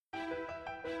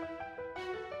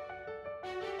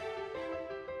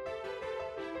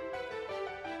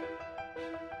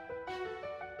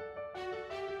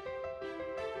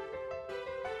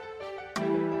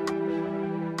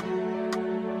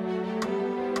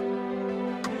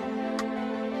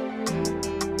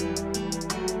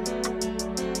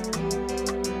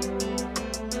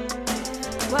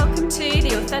to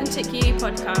the Authentic You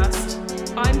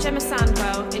podcast. I'm Gemma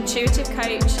Sandwell, intuitive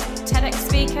coach, TEDx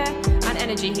speaker and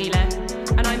energy healer,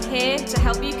 and I'm here to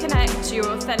help you connect to your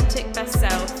authentic best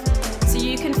self so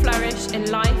you can flourish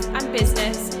in life and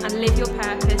business and live your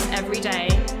purpose every day.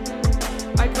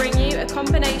 I bring you a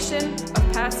combination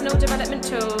of personal development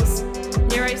tools,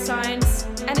 neuroscience,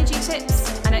 energy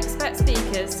tips and expert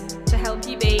speakers to help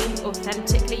you be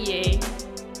authentically you.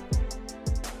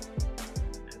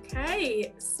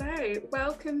 Okay, so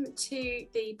welcome to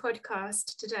the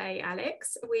podcast today,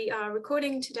 Alex. We are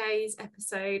recording today's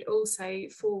episode also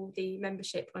for the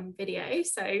membership on video.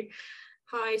 So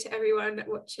hi to everyone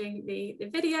watching the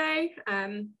video.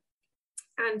 And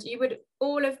you would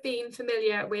all have been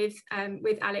familiar with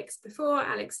Alex before.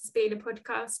 Alex has been a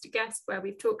podcast guest where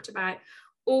we've talked about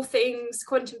all things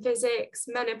quantum physics,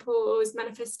 menopause,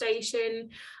 manifestation,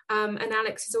 and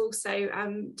Alex has also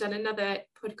done another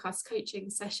podcast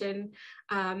coaching session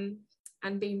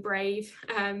and been brave,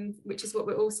 which is what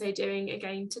we're also doing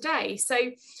again today.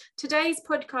 So today's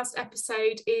podcast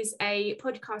episode is a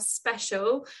podcast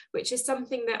special, which is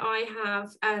something that I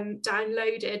have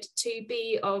downloaded to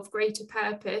be of greater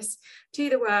purpose to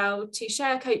the world, to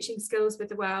share coaching skills with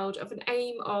the world, of an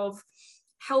aim of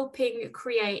helping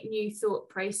create new thought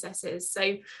processes.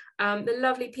 So the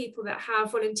lovely people that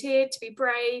have volunteered to be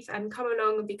brave and come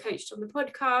along and be coached on the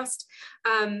podcast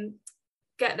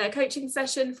get their coaching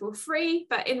session for free,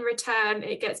 but in return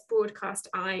it gets broadcast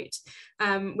out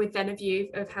with then a view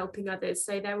of helping others.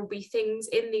 So there will be things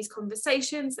in these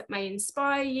conversations that may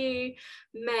inspire you,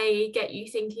 may get you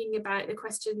thinking about the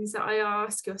questions that I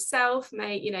ask yourself,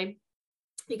 may, you know,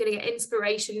 you're going to get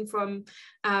inspiration from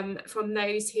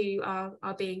those who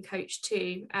are being coached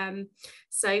too.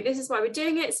 So this is why we're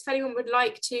doing it. So if anyone would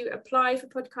like to apply for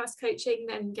podcast coaching,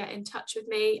 then get in touch with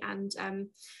me, and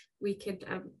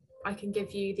I can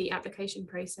give you the application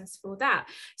process for that.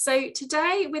 So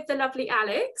today with the lovely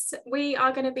Alex, we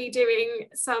are going to be doing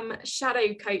some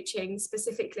shadow coaching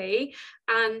specifically.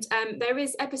 And there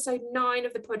is episode 9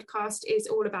 of the podcast is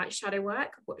all about shadow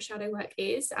work, what shadow work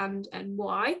is and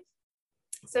why.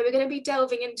 So we're going to be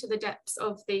delving into the depths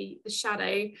of the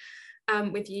shadow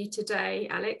with you today,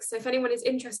 Alex. So if anyone is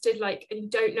interested, and you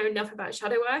don't know enough about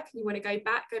shadow work and you want to go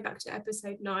back to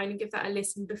episode 9 and give that a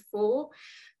listen before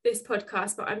this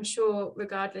podcast, but I'm sure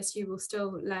regardless you will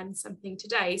still learn something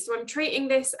today. So I'm treating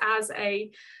this as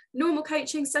a normal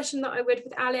coaching session that I would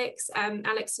with Alex.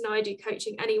 Alex and I do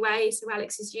coaching anyway, so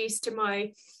Alex is used to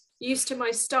my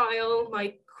style,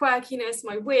 my quirkiness,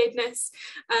 my weirdness,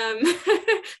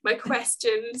 my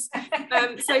questions.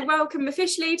 So welcome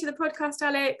officially to the podcast,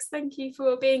 Alex. Thank you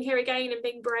for being here again and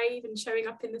being brave and showing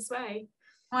up in this way.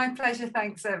 My pleasure.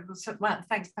 Thanks. Well,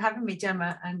 thanks for having me,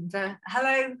 Gemma. And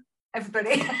hello,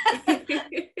 everybody.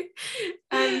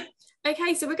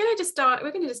 Okay, so we're going to just start.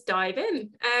 We're going to just dive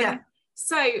in.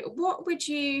 So, what would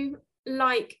you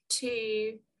like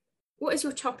to? What is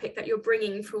your topic that you're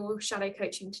bringing for shadow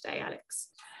coaching today, Alex?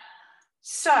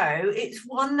 So it's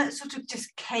one that sort of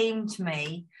just came to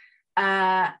me,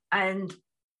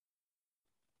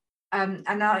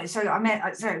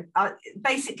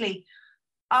 basically,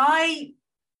 I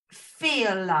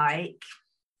feel like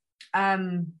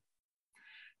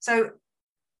so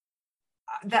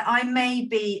that I may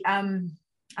be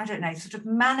I don't know, sort of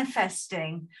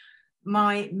manifesting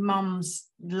my mum's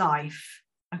life.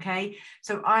 Okay,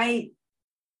 so I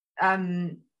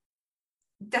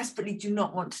desperately do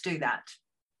not want to do that.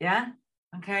 Yeah.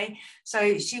 Okay.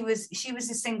 So she was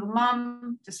a single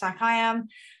mum, just like I am.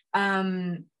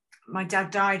 My dad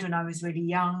died when I was really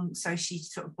young, so she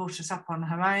sort of brought us up on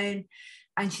her own,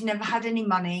 and she never had any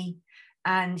money,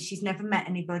 and she's never met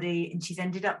anybody, and she's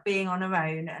ended up being on her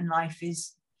own, and life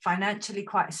is financially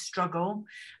quite a struggle.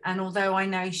 And although I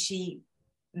know she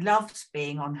loves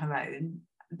being on her own,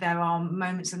 there are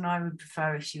moments when I would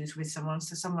prefer if she was with someone,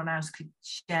 so someone else could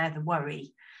share the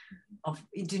worry of,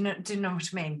 do you know what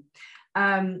I mean?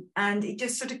 And it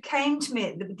just sort of came to me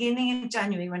at the beginning of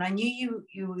January when I knew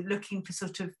you were looking for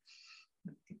sort of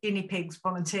guinea pigs,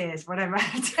 volunteers, whatever,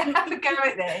 to have a go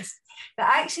at this, that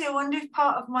actually I wonder if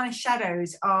part of my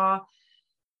shadows are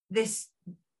this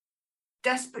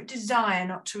desperate desire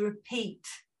not to repeat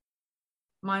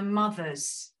my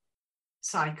mother's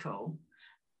cycle,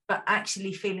 but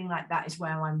actually feeling like that is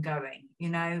where I'm going.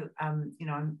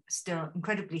 I'm still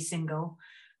incredibly single,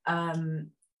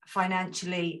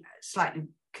 financially slightly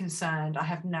concerned. I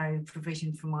have no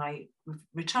provision for my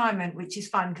retirement, which is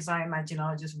fun because I imagine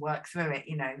I'll just work through it,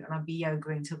 and I'll be yoga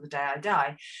until the day I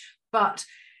die. But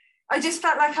I just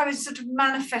felt like I was sort of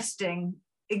manifesting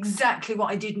exactly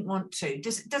what I didn't want to.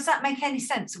 Does that make any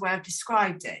sense, the way I've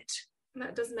described it?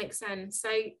 That does make sense. So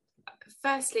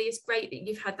firstly, it's great that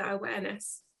you've had that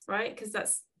awareness, right?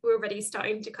 Because we're already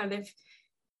starting to kind of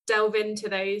delve into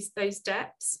those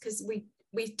depths, because we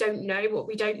don't know what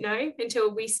we don't know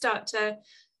until we start to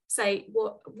say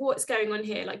what's going on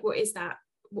here, like what is that,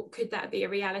 what could that be a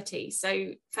reality?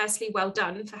 So firstly, well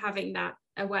done for having that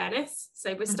awareness.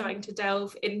 So we're starting to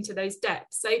delve into those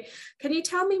depths. So can you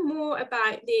tell me more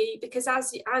about because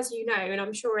as you know, and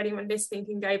I'm sure anyone listening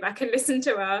can go back and listen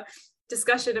to our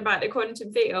discussion about the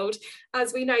quantum field,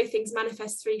 as we know, things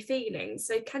manifest through feelings.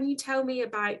 So can you tell me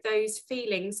about those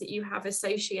feelings that you have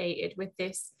associated with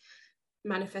this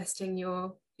manifesting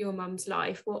your mum's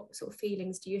life? What sort of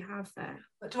feelings do you have there?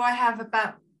 What do I have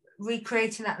about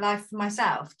recreating that life for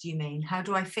myself, do you mean? How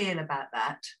do I feel about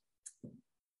that?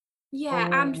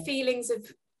 Yeah, and feelings of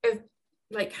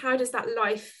like, how does that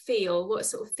life feel? What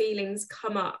sort of feelings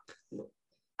come up?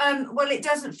 Well, it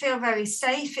doesn't feel very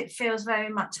safe. It feels very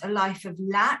much a life of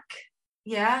lack,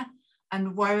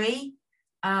 and worry,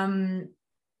 and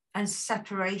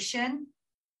separation.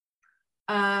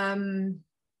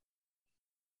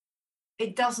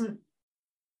 It doesn't,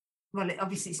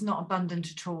 obviously it's not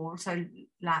abundant at all. So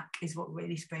lack is what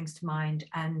really springs to mind,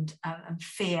 and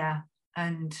fear,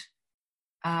 and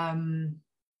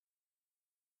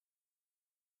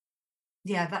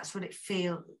that's what it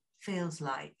feels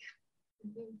like.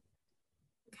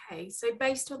 Okay, so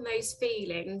based on those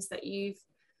feelings that you've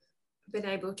been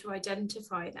able to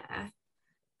identify there,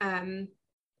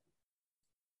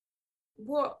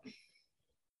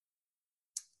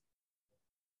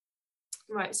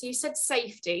 right, so you said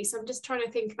safety, so I'm just trying to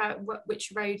think about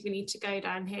which road we need to go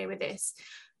down here with this.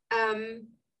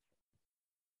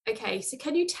 Okay, so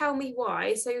can you tell me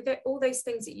why? So that all those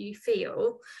things that you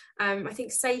feel, I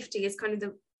think safety is kind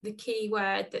of the key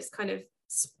word that's kind of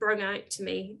sprung out to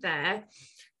me there,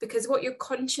 because what you're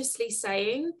consciously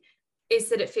saying is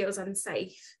that it feels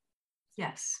unsafe.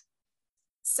 Yes.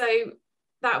 So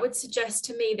that would suggest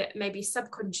to me that maybe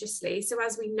subconsciously, so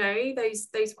as we know, those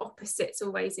opposites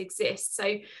always exist. So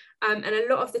and a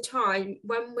lot of the time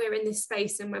when we're in this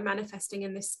space and we're manifesting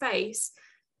in this space,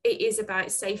 it is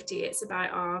about safety. It's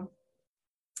about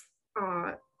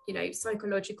our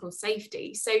psychological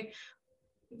safety. So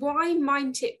why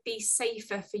might it be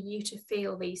safer for you to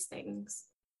feel these things?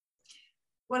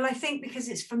 Well, I think because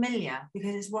it's familiar,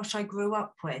 because it's what I grew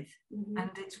up with, and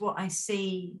it's what I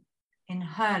see in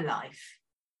her life.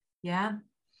 Yeah.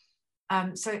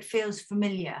 So it feels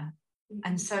familiar,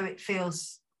 and so it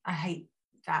feels, I hate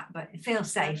that, but it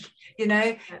feels safe,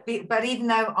 but even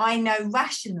though I know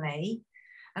rationally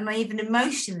and even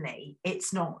emotionally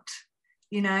it's not,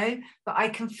 but I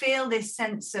can feel this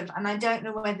sense of, and I don't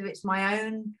know whether it's my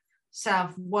own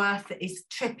self-worth that is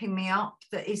tripping me up,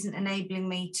 that isn't enabling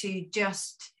me to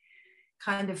just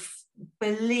kind of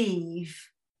believe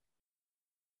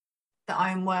that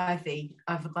I'm worthy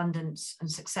of abundance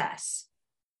and success.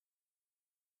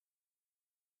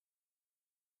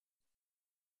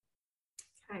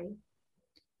 Okay.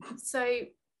 So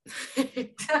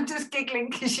I'm just giggling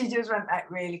because she just went that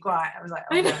really quiet. I was like,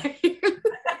 oh, I know.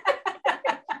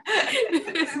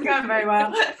 This isn't going very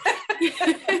well.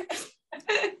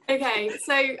 Okay,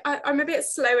 so I'm a bit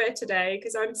slower today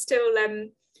because I'm still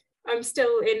in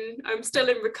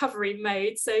recovery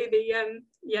mode. So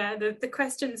the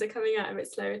questions are coming out a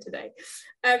bit slower today.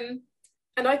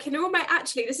 And I can almost,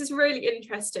 actually, this is really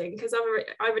interesting because I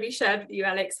already shared with you,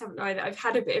 Alex, haven't I, that I've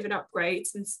had a bit of an upgrade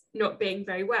since not being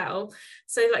very well.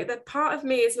 So like that part of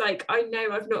me is like, I know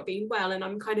I've not been well and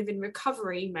I'm kind of in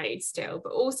recovery mode still,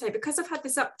 but also because I've had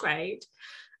this upgrade,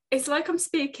 it's like I'm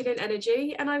speaking in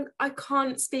energy and I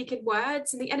can't speak in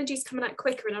words, and the energy's coming out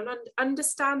quicker and I'm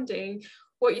understanding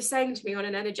what you're saying to me on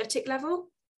an energetic level.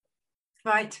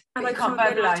 Right. And I can't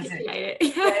verbalize it.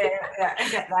 Yeah, I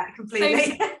get that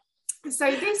completely.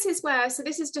 So this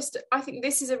is just, I think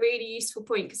this is a really useful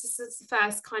point, because this is the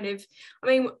first kind of, I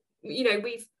mean,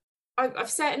 I've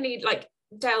certainly like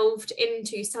delved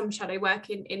into some shadow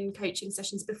work in coaching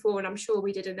sessions before, and I'm sure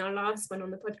we did in our last one on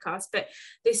the podcast, but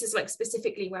this is like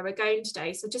specifically where we're going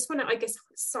today. So I just want to, I guess,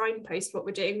 signpost what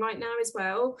we're doing right now as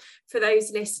well for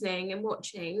those listening and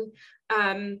watching,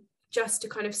 just to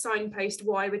kind of signpost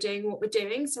why we're doing what we're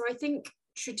doing. So I think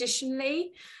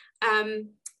traditionally,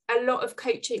 a lot of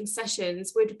coaching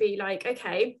sessions would be like,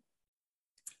 okay,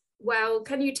 well,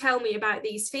 can you tell me about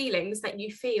these feelings that you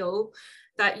feel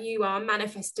that you are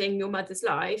manifesting your mother's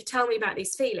life? Tell me about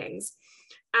these feelings.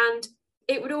 And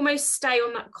it would almost stay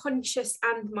on that conscious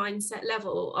and mindset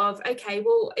level of, okay,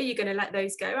 well, are you going to let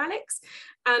those go, Alex?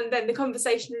 And then the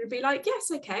conversation would be like,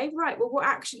 yes, okay, right, well, what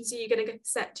actions are you going to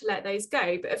set to let those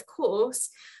go? But of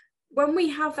course, when we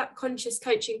have that conscious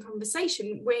coaching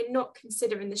conversation, we're not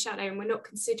considering the shadow, and we're not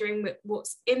considering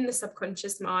what's in the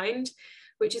subconscious mind,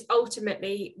 which is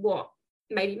ultimately what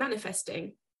may be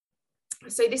manifesting.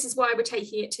 So this is why we're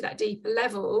taking it to that deeper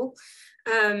level,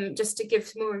 just to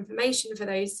give more information for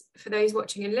those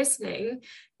watching and listening,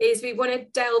 is we want to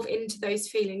delve into those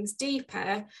feelings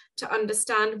deeper to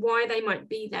understand why they might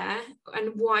be there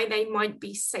and why they might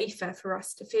be safer for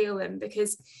us to feel them.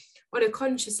 Because on a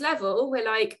conscious level, we're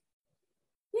like,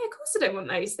 yeah, of course I don't want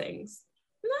those things.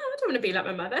 No, I don't want to be like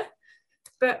my mother.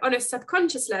 But on a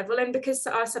subconscious level, and because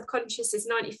our subconscious is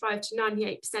 95 to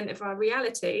 98% of our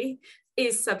reality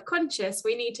is subconscious,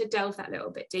 we need to delve that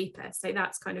little bit deeper. So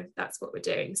that's what we're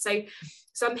doing. So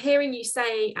I'm hearing you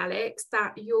say, Alex,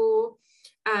 that you're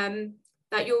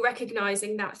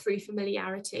recognizing that through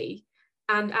familiarity,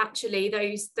 and actually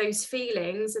those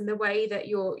feelings and the way that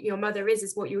your mother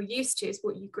is what you're used to, is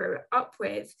what you grew up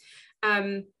with.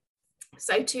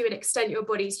 So to an extent, your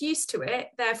body's used to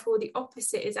it. Therefore, the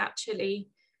opposite is actually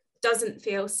doesn't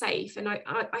feel safe. And I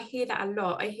hear that a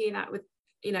lot. I hear that with,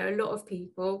 a lot of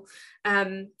people,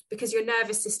 because your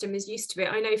nervous system is used to it.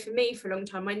 I know for me, for a long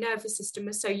time, my nervous system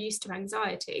was so used to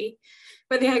anxiety.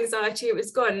 When the anxiety was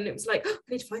gone, it was like, oh,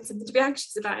 I need to find something to be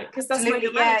anxious about, because that's my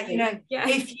normality.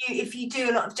 If you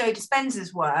do a lot of Joe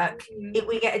Dispenza's work,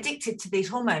 we get addicted to these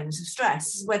hormones of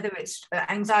stress, whether it's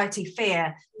anxiety,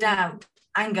 fear, doubt,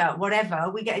 anger,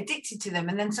 whatever. We get addicted to them,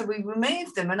 and then so we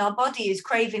remove them, and our body is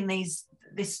craving this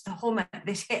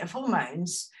hit of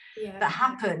hormones that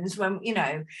happens when,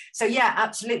 so yeah,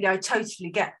 absolutely, I totally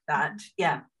get that.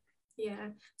 Yeah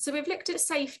So we've looked at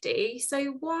safety.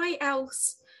 So why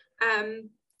else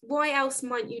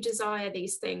might you desire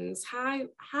these things? How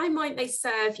might they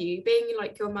serve you, being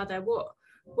like your mother?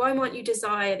 Why might you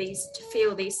desire to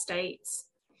feel these states?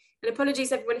 And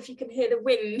apologies, everyone, if you can hear the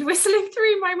wind whistling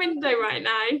through my window right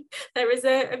now. There is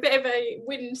a bit of a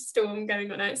windstorm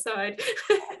going on outside.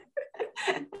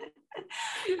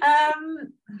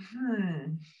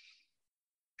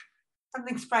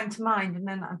 Something sprang to mind, and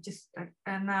then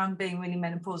and now I'm being really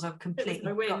menopausal. I've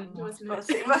completely forgotten wasn't it?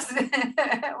 It wasn't.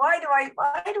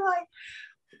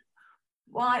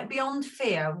 Why beyond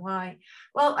fear? Why?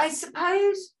 Well, I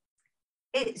suppose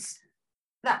it's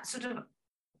that sort of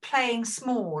playing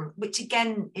small, which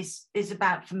again is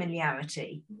about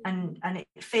familiarity, and it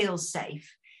feels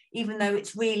safe, even though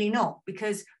it's really not,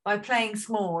 because by playing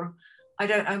small, I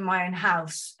don't own my own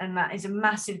house, and that is a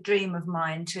massive dream of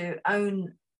mine, to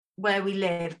own where we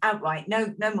live outright,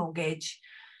 no mortgage,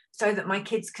 so that my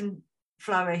kids can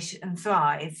flourish and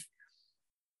thrive.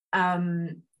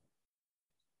 And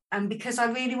because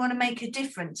I really want to make a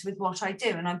difference with what I do,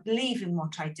 and I believe in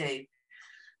what I do.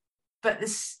 But the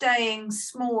staying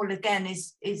small again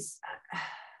is it's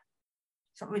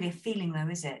not really a feeling though,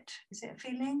 is it? Is it a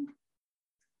feeling?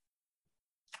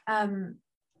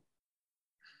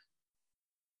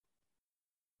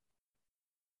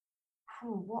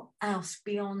 What else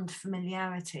beyond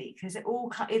familiarity? Because it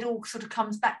all sort of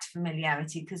comes back to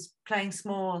familiarity, because playing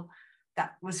small,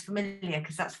 that was familiar,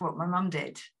 because that's what my mum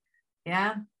did.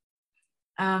 Yeah.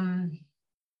 Can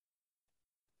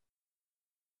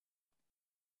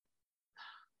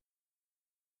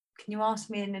you ask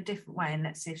me in a different way, and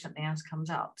let's see if something else comes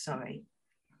up? Sorry.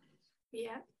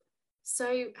 Yeah.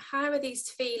 So how are these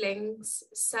feelings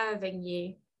serving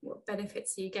you? What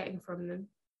benefits are you getting from them?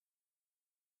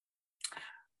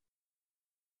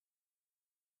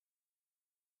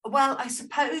 Well, I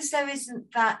suppose there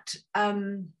isn't that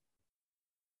the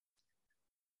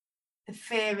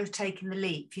fear of taking the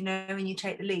leap. When you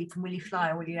take the leap, and will you fly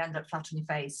or will you end up flat on your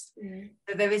face?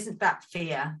 So there isn't that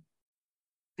fear,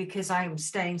 because I'm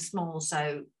staying small.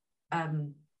 So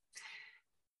even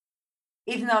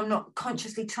though I'm not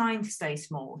consciously trying to stay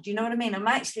small, do you know what I mean? I'm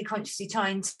actually consciously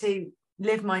trying to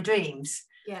live my dreams.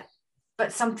 Yeah.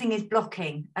 But something is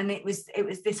blocking, and it was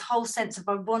this whole sense of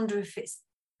I wonder if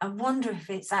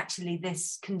it's actually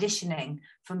this conditioning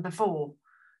from before,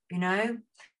 and I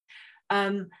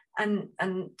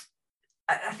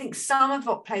think some of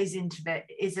what plays into it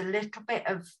is a little bit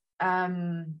of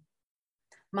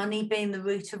money being the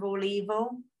root of all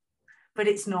evil, but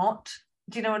it's not.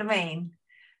 Do you know what I mean?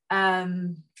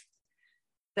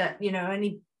 That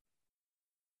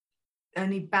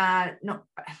only bad, not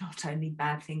only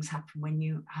bad things happen when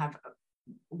you have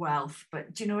wealth,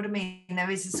 but do you know what I mean? There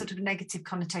is a sort of negative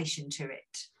connotation to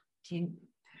it.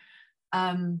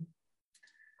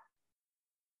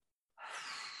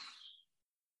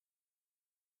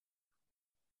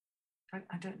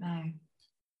 I don't know.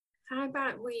 How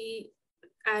about we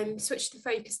switch the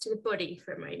focus to the body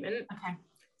for a moment? Okay.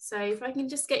 So if I can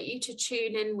just get you to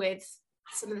tune in with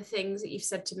some of the things that you've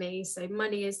said to me. So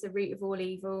money is the root of all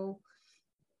evil.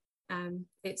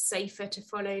 It's safer to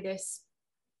follow this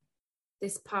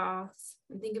path,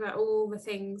 and think about all the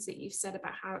things that you've said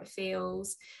about how it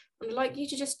feels. I'd like you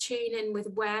to just tune in with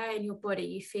where in your body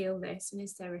you feel this, and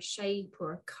is there a shape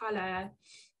or a colour?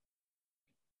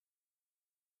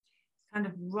 Kind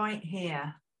of right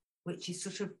here, which is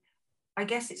sort of, I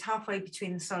guess it's halfway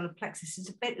between the solar plexus. It's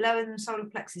a bit lower than the solar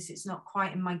plexus. It's not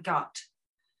quite in my gut.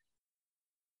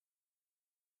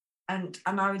 And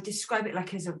I would describe it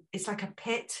like it's like a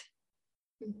pit.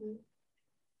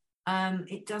 Mm-hmm.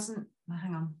 It doesn't,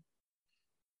 hang on.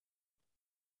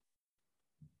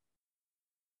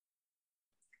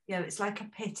 Yeah, it's like a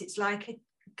pit. It's like a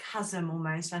chasm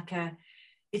almost,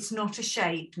 it's not a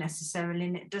shape necessarily,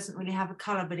 and it doesn't really have a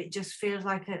colour, but it just feels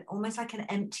like almost like an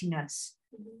emptiness.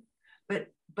 Mm-hmm.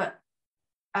 But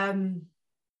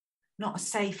not a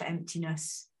safe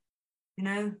emptiness,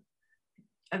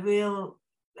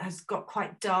 has got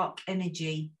quite dark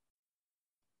energy.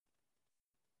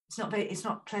 It's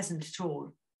not pleasant at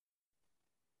all.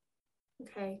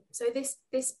 Okay, so this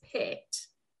pit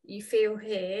you feel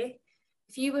here,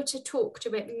 if you were to talk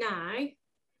to it now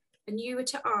and you were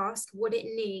to ask what it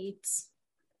needs,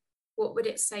 what would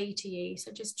it say to you?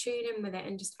 So just tune in with it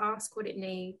and just ask what it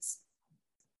needs.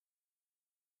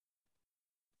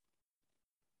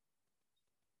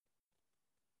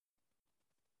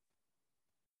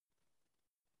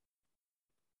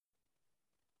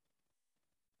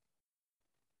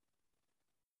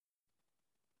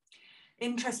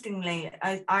 Interestingly,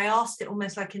 I asked it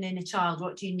almost like an inner child,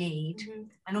 what do you need? Mm-hmm.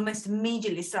 And almost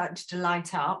immediately started to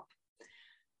light up.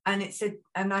 And it said,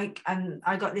 and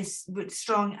I got this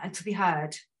strong to be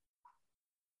heard.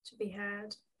 To be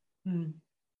heard.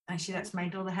 Actually, that's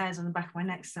made all the hairs on the back of my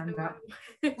neck stand up.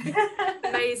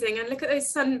 Amazing. And look at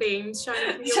those sunbeams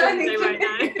shining through your window right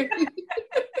now.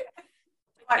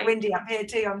 Quite windy up here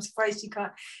too. I'm surprised you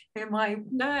can't hear my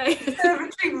no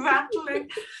conservatory rattling.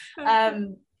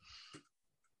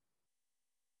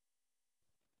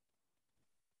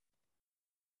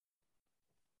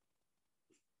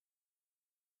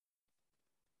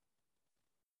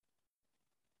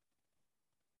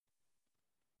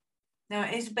 No,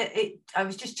 it is a bit. I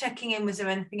was just checking in. Was there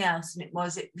anything else? And it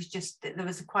was just that there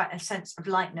was quite a sense of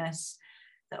lightness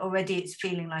that already it's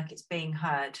feeling like it's being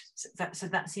heard. So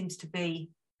that seems to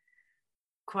be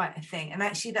quite a thing. And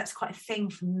actually, that's quite a thing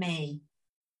for me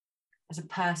as a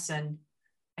person.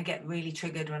 I get really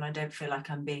triggered when I don't feel like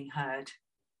I'm being heard,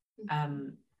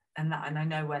 and I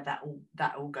know where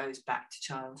that all goes back to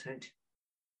childhood.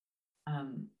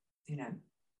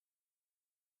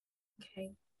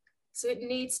 Okay. So it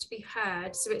needs to be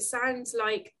heard. So it sounds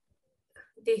like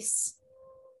this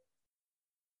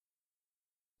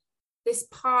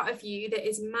part of you that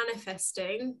is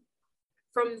manifesting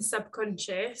from the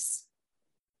subconscious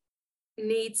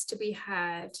needs to be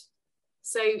heard.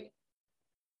 So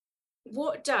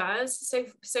what does,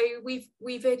 so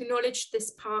we've acknowledged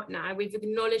this part now, we've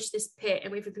acknowledged this pit,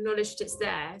 and we've acknowledged it's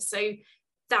there. So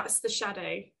that's the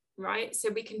shadow. Right, so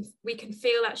we can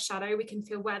feel that shadow, we can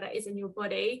feel where that is in your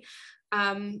body,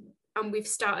 and we've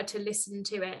started to listen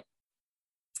to it.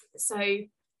 So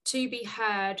to be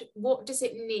heard, what does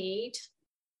it need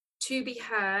to be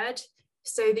heard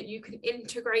so that you can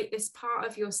integrate this part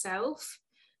of yourself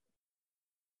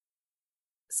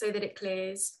so that it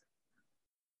clears?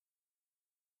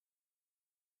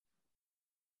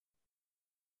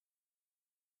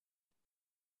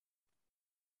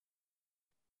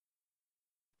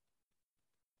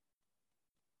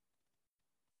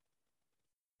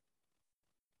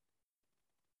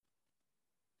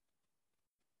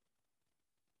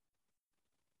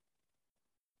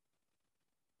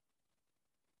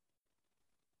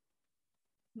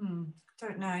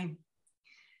 Don't know.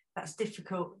 That's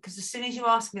difficult because as soon as you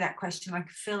ask me that question, I can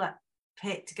feel that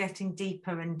pit getting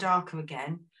deeper and darker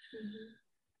again. Mm-hmm.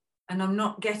 And I'm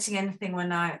not getting anything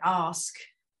when I ask.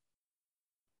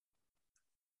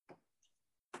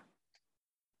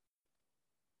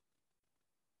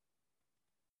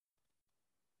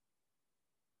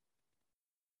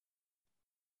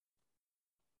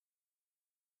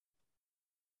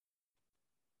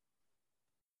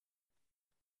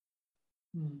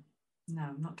 No,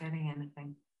 I'm not getting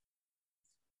anything.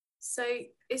 So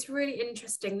it's really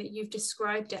interesting that you've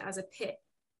described it as a pit,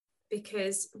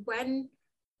 because when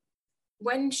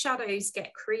shadows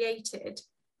get created,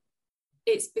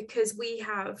 it's because we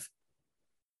have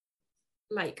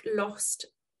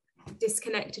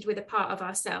disconnected with a part of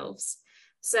ourselves.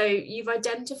 So you've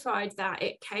identified that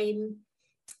it came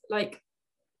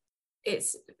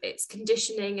it's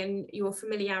conditioning and your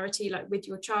familiarity, like with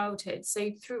your childhood.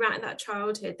 So throughout that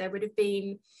childhood there would have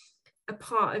been a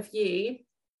part of you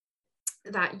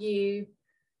that you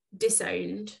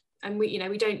disowned, and we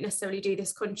don't necessarily do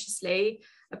this consciously,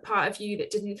 a part of you that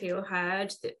didn't feel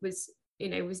heard, that was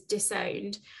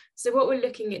disowned. So what we're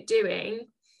looking at doing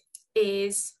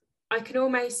is, I can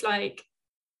almost like,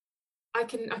 I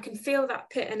can feel that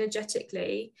pit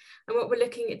energetically, and what we're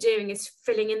looking at doing is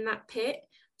filling in that pit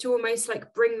to almost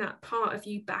like bring that part of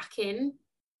you back in.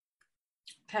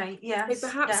 Okay, yes. So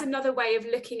perhaps another way of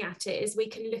looking at it is we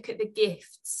can look at the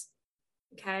gifts.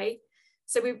 Okay,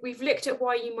 so we've looked at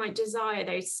why you might desire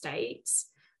those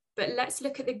states, but let's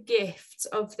look at the gifts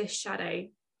of this shadow.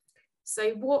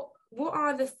 So what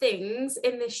are the things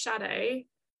in this shadow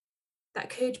that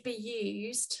could be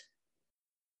used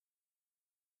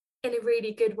in a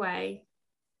really good way,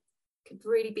 could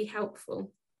really be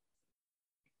helpful?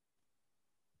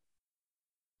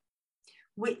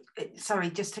 Sorry,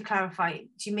 just to clarify,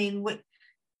 do you mean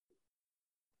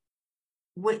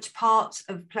which parts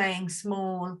of playing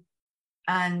small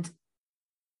and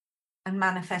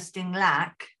manifesting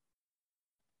lack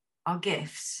are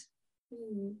gifts?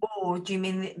 Or do you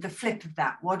mean the flip of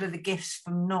that? What are the gifts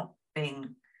from not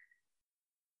being?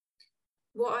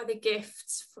 What are the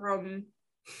gifts from?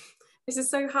 This is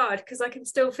so hard because I can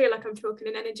still feel like I'm talking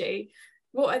in energy.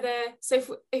 What are the,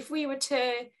 so if we were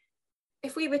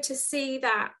to see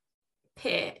that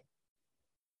pit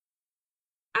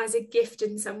as a gift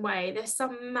in some way, there's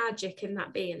some magic in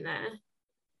that being there.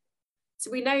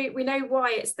 So we know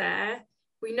why it's there.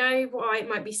 We know why it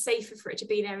might be safer for it to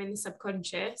be there in the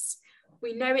subconscious.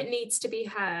 We know it needs to be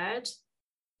heard.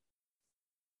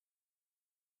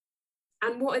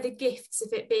 And what are the gifts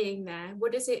of it being there?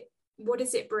 What does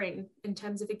it bring in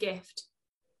terms of a gift?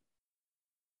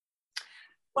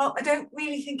 Well, I don't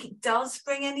really think it does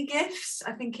bring any gifts.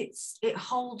 I think it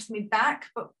holds me back.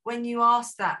 But when you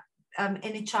asked that,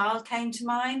 inner child came to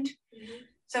mind. Mm-hmm.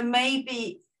 So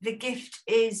maybe the gift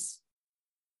is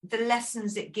the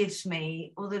lessons it gives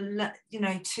me, or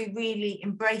to really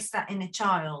embrace that inner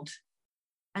child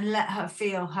and let her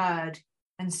feel heard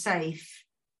and safe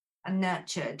and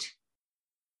nurtured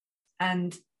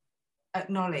and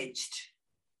acknowledged.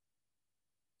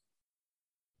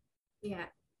 Yeah.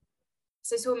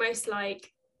 So it's almost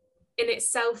like in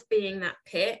itself being that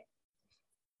pit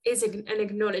is an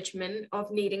acknowledgement of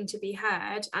needing to be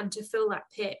heard, and to fill that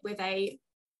pit with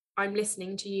I'm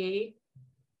listening to you.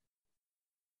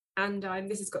 And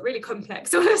this has got really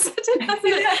complex all of a sudden, hasn't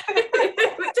it?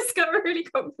 It just got really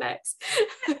complex.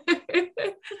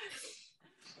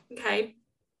 Okay.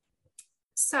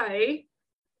 So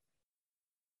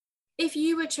if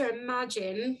you were to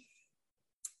imagine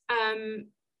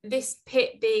this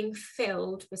pit being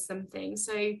filled with something,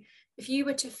 so if you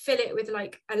were to fill it with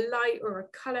like a light or a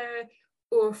colour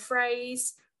or a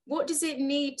phrase, what does it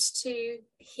need to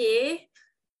hear?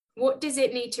 What does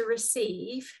it need to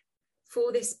receive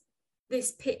for this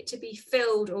pit to be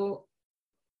filled or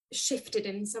shifted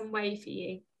in some way for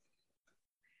you?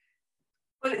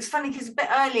 Well, it's funny because a bit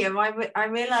earlier I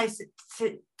realised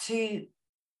that to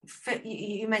fit,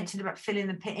 you mentioned about filling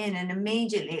the pit in, and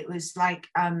immediately it was like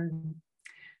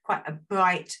quite a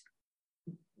bright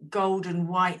golden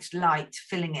white light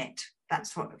filling it.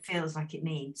 That's what it feels like it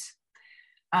needs,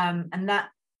 and that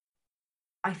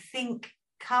I think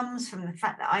comes from the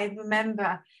fact that I remember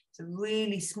as a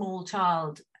really small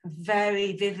child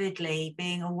very vividly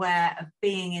being aware of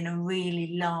being in a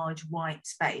really large white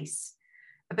space,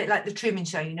 a bit like the Truman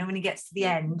Show, when he gets to the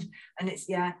end and it's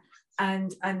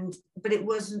but it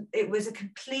was a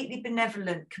completely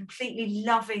benevolent, completely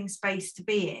loving space to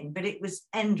be in, but it was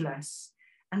endless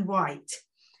and white.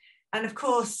 And of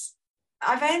course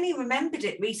I've only remembered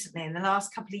it recently in the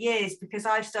last couple of years, because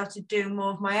I've started doing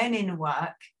more of my own inner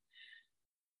work,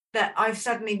 that I've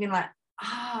suddenly been like,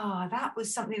 that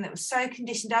was something that was so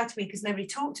conditioned out of me because nobody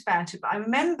talked about it, but I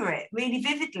remember it really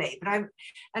vividly. But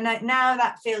now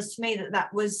that feels to me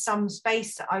that was some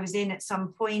space that I was in at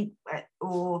some point,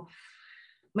 or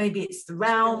maybe it's the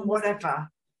realm, whatever.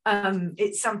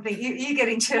 It's something, you're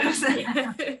getting chills. So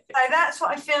that's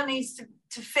what I feel needs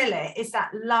to fill it, is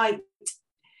that light,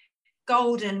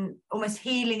 golden, almost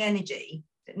healing energy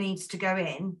that needs to go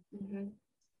in.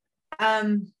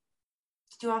 Mm-hmm.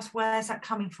 Did you ask where's that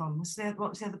coming from? What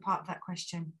was the other part of that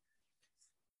question?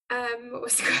 What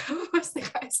was the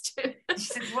question? She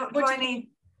said, what do I need?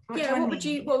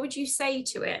 What would you say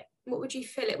to it? What would you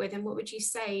fill it with, and what would you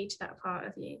say to that part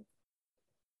of you?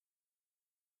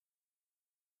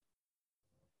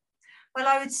 Well,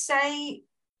 I would say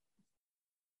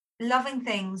loving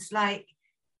things like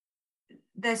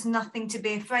there's nothing to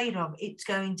be afraid of. It's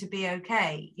going to be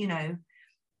okay. You know,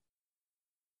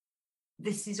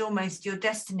 this is almost your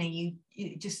destiny.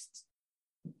 You just,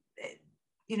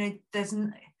 you know, there's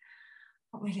not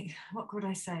really, what could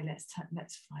I say? Let's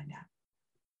find out.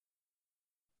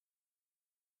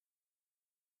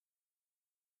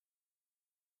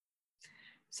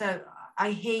 So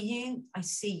I hear you, I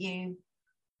see you,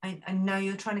 I know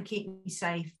you're trying to keep me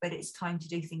safe, but it's time to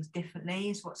do things differently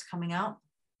is what's coming up.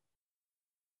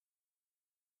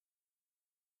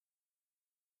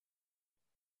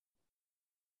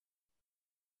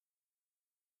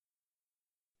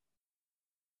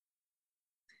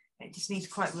 It just needs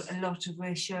quite a lot of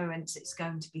reassurance. It's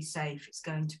going to be safe. It's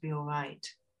going to be all right.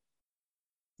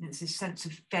 And it's a sense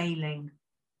of failing.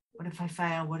 What if I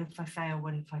fail? What if I fail?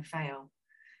 What if I fail?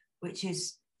 Which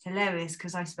is hilarious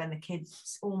because I spend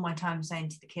all my time saying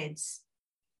to the kids,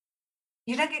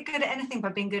 you don't get good at anything by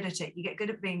being good at it. You get good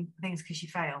at being things because you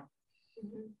fail.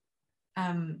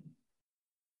 Mm-hmm.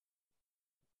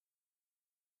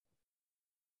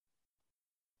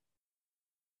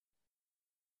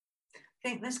 I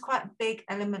think there's quite a big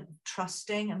element of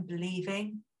trusting and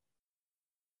believing.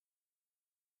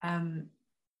 So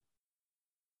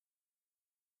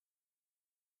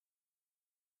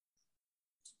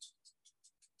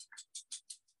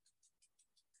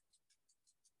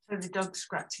the dog's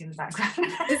scratching in the background.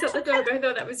 Is that the dog? I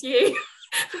thought that was you.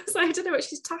 I was like, I don't know what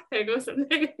she's tapping or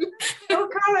something. Oh,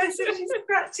 Carla said she's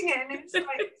scratching it, and it's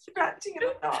like scratching it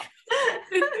or not.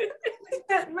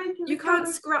 You can't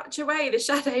scratch away the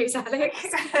shadows, Alex.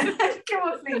 Come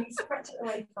on, please, scratch it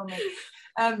away from me.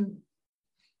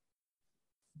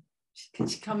 Can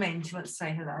she come in? She wants to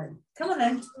say hello. Come on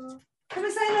then. Come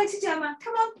and say hello to Gemma.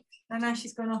 Come on. I know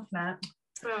she's gone off now.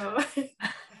 Oh,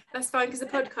 that's fine because the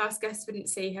podcast guests wouldn't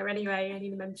see her anyway. I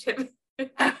need a membership.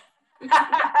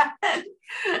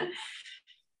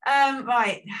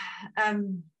 Right.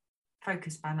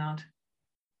 Focus, Bannard.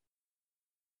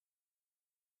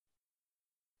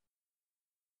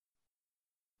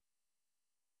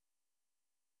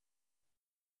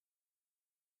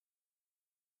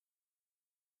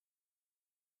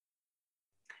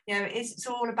 You know, it's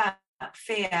all about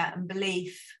fear and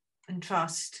belief and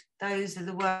trust. Those are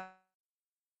the words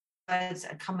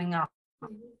that are coming up.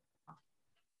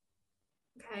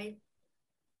 Okay,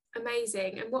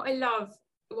 amazing. And what I love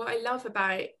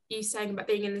about you saying about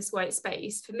being in this white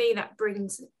space, for me that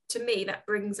brings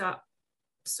up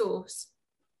source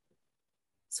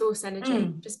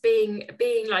energy. Just being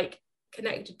like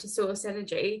connected to source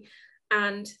energy.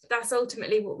 And that's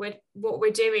ultimately what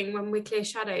we're doing when we clear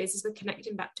shadows, is we're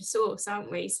connecting back to source,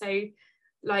 aren't we? So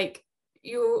like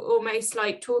you're almost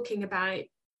like talking about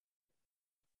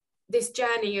this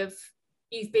journey of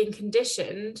you've been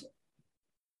conditioned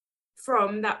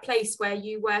from that place where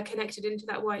you were connected into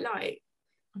that white light.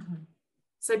 Mm-hmm.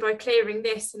 So by clearing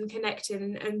this and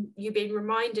connecting and you being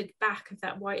reminded back of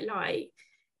that white light,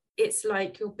 it's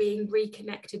like you're being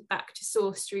reconnected back to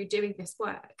source through doing this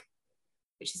work,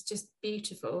 which is just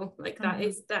beautiful. Like that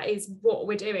is what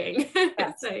we're doing.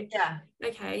 Yeah. So yeah,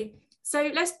 okay,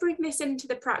 so let's bring this into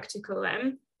the practical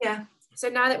then. Yeah. So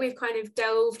now that we've kind of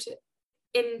delved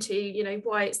into, you know,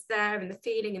 why it's there and the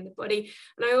feeling in the body,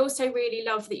 and I also really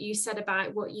love that you said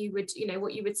about what you would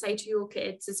say to your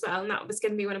kids as well, and that was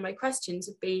going to be one of my questions,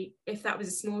 would be if that was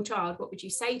a small child, what would you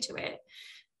say to it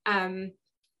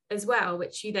as well,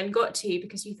 which you then got to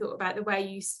because you thought about the way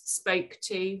you spoke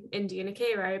to Indy and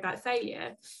Akira about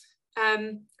failure.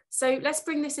 So let's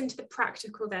bring this into the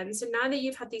practical then. So now that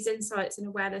you've had these insights and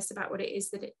awareness about what it is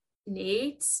that it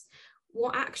needs,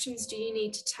 what actions do you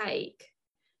need to take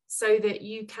so that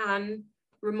you can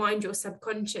remind your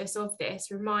subconscious of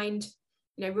this, remind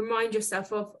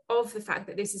yourself of the fact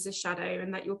that this is a shadow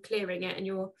and that you're clearing it and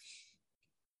you're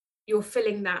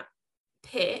filling that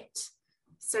pit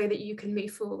so that you can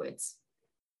move forwards?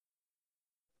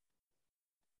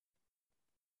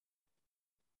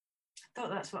 I thought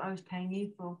that's what I was paying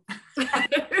you for.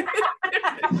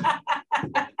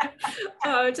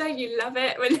 Oh, don't you love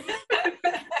it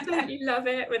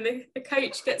when the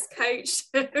coach gets coached?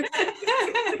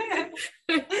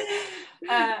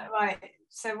 Right.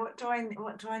 So what do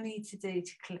I need to do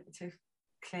to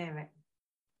clear it?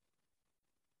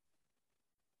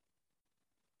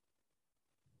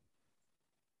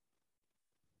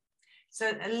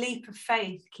 So a leap of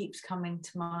faith keeps coming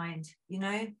to mind, you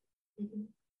know? Mm-hmm.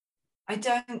 I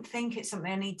don't think it's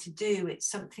something I need to do. It's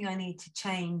something I need to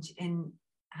change in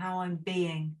how I'm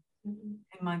being, in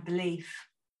my belief.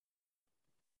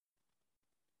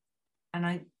 And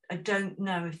I don't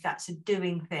know if that's a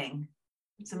doing thing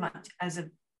so much as a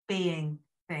being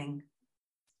thing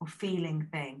or feeling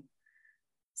thing.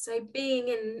 So being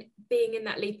in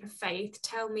that leap of faith,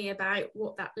 tell me about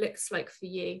what that looks like for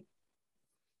you.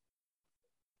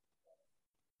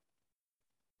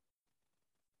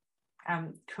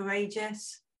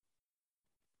 Courageous,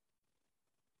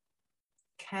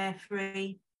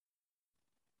 carefree,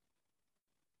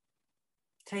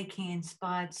 taking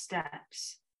inspired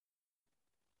steps.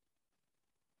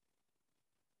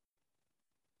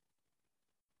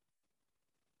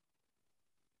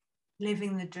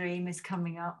 Living the dream is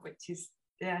coming up, which is,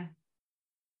 yeah.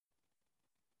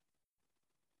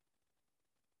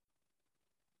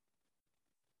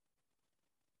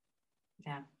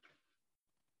 Yeah.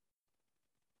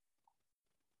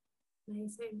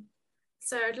 Amazing.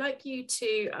 So I'd like you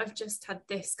to, I've just had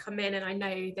this come in, and I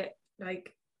know that,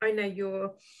 like, I know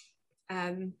your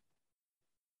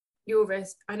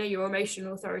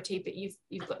emotional authority, but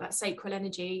you've got that sacral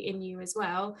energy in you as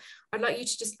well. I'd like you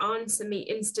to just answer me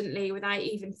instantly without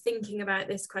even thinking about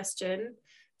this question.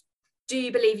 Do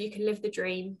you believe you can live the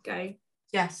dream? Go.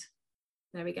 Yes.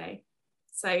 There we go.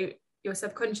 So your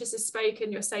subconscious has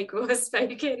spoken, your sacral has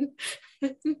spoken.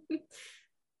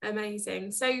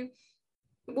 Amazing. So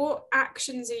what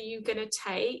actions are you going to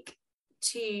take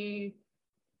to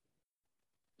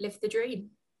live the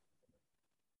dream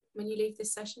when you leave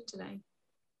this session today?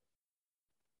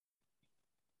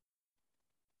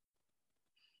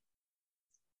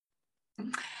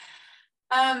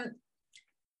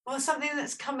 Well, something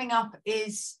that's coming up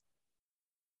is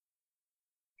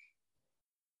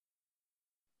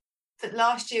that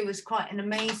last year was quite an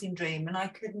amazing dream, and I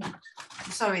couldn't.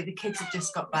 Sorry, the kids have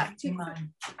just got back. Do you mind?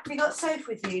 Have you got Soph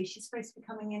with you? She's supposed to be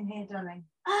coming in here, darling.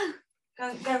 Oh,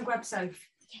 go and grab Soph.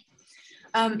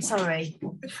 Sorry,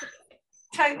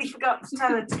 totally forgot to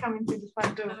tell her to come into the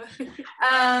front door.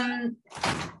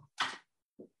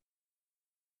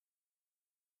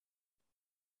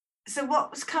 So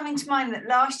what was coming to mind that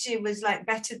last year was like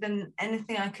better than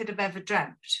anything I could have ever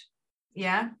dreamt.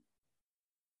 Yeah.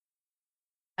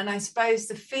 And I suppose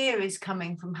the fear is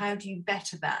coming from how do you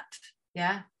better that?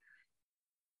 Yeah.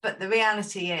 But the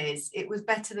reality is it was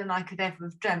better than I could ever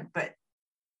have dreamt. But,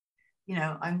 you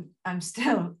know, I'm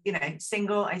still, you know,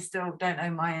 single. I still don't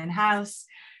own my own house.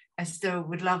 I still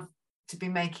would love to be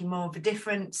making more of a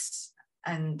difference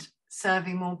and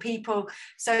serving more people.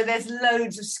 So there's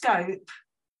loads of scope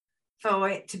for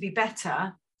it to be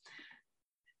better.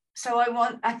 So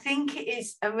I think it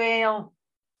is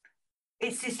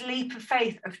it's this leap of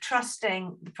faith of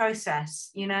trusting the process,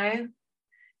 you know,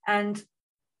 and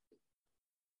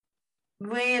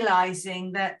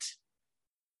realizing that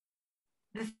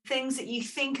the things that you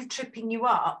think are tripping you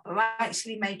up are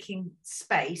actually making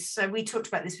space. So we talked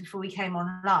about this before we came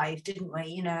on live, didn't we?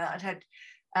 You know, I'd had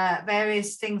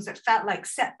various things that felt like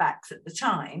setbacks at the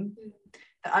time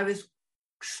that I was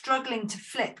struggling to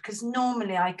flip, because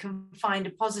normally I can find a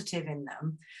positive in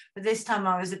them, but this time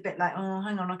I was a bit like, oh,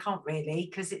 hang on, I can't really,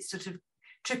 because it's sort of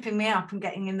tripping me up and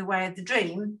getting in the way of the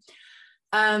dream.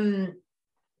 But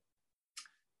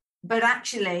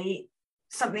actually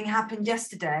something happened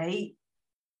yesterday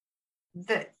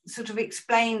that sort of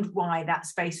explained why that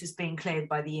space was being cleared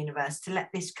by the universe to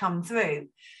let this come through.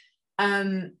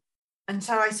 And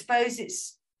so I suppose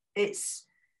it's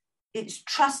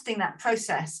trusting that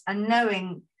process and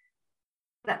knowing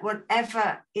that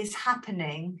whatever is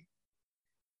happening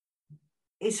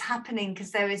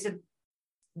because there's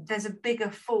a bigger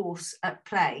force at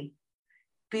play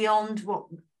beyond what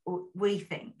we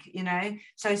think, you know.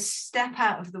 So step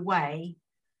out of the way,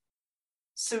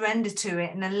 surrender to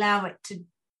it, and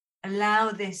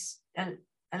allow this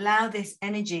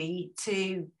energy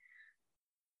to,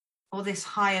 or this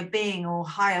higher being or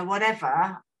higher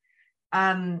whatever,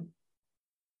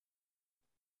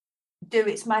 do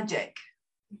its magic.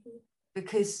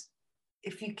 Because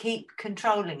if you keep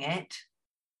controlling it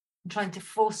and trying to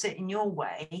force it in your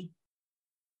way,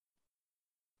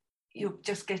 you're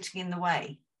just getting in the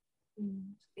way.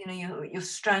 You know, you're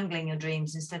strangling your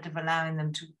dreams instead of allowing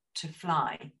them to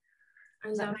fly.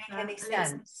 Does that make any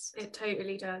sense? It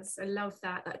totally does. I love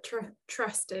that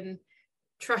trust in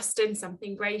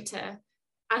something greater.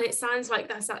 And it sounds like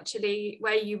that's actually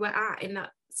where you were at in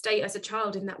that state as a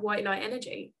child, in that white light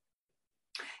energy.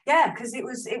 Yeah, because it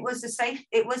was a safe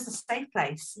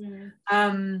place.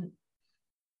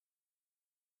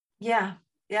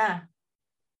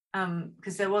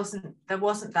 Because there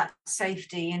wasn't that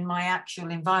safety in my actual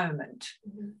environment.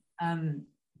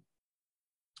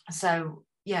 So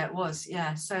yeah, it was,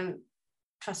 yeah. So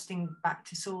trusting back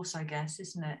to source, I guess,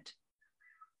 isn't it?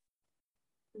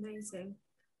 Amazing.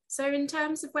 So in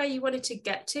terms of where you wanted to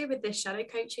get to with this shadow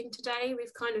coaching today,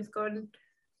 we've kind of gone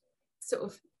sort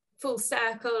of full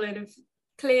circle and have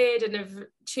cleared and have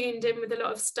tuned in with a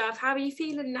lot of stuff. How are you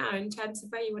feeling now in terms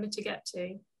of where you wanted to get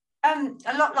to?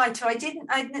 A lot lighter. I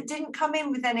didn't come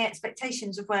in with any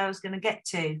expectations of where I was going to get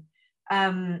to.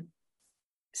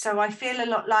 So I feel a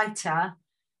lot lighter.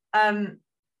 I'm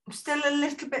still a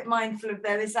little bit mindful of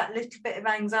there is that little bit of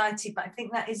anxiety, but I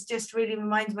think that is just really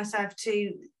reminding myself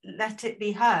to let it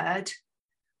be heard,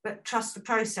 but trust the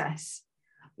process.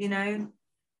 You know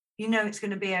it's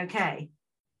going to be okay.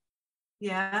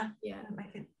 Yeah.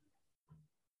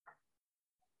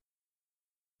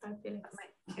 Fabulous.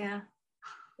 Yeah.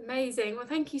 Amazing. Well,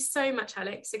 thank you so much,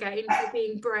 Alex, again, for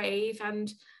being brave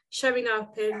and showing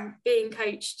up and being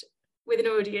coached with an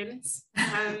audience.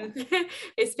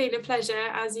 It's been a pleasure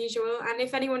as usual. And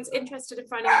if anyone's interested in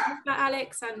finding out more about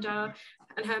Alex and her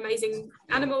amazing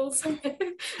animals, then,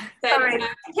 sorry,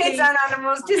 kids and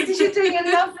animals, just as you're doing a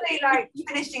lovely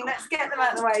finishing, let's get them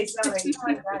out of the way.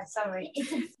 Sorry.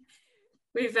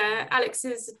 With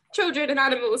Alex's children and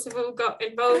animals have all got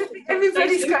involved.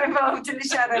 Everybody's got involved in the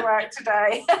shadow work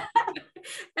today.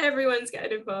 Everyone's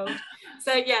getting involved.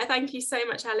 So yeah, thank you so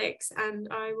much, Alex, and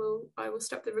I will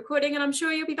stop the recording, and I'm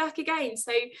sure you'll be back again.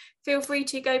 So feel free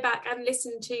to go back and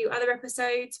listen to other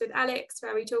episodes with Alex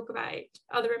where we talk about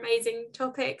other amazing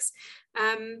topics.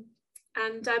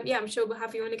 Yeah, I'm sure we'll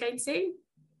have you on again soon.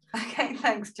 Okay,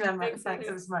 thanks, Gemma. Thanks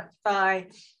so much. Bye.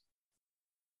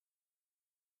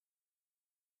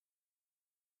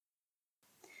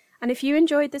 And if you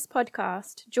enjoyed this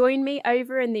podcast, join me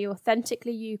over in the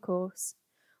Authentically You course,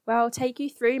 where I'll take you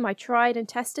through my tried and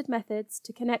tested methods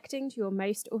to connecting to your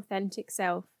most authentic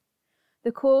self.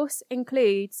 The course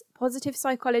includes positive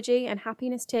psychology and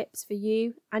happiness tips for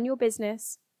you and your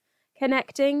business,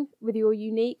 connecting with your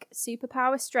unique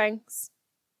superpower strengths,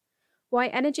 why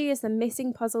energy is the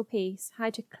missing puzzle piece, how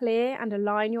to clear and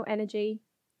align your energy,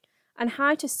 and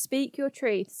how to speak your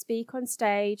truth, speak on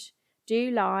stage, do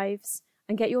lives,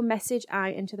 and get your message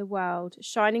out into the world,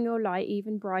 shining your light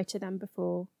even brighter than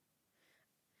before.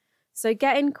 So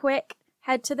get in quick,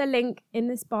 head to the link in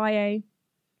this bio,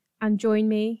 and join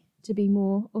me to be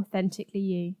more authentically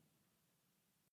you.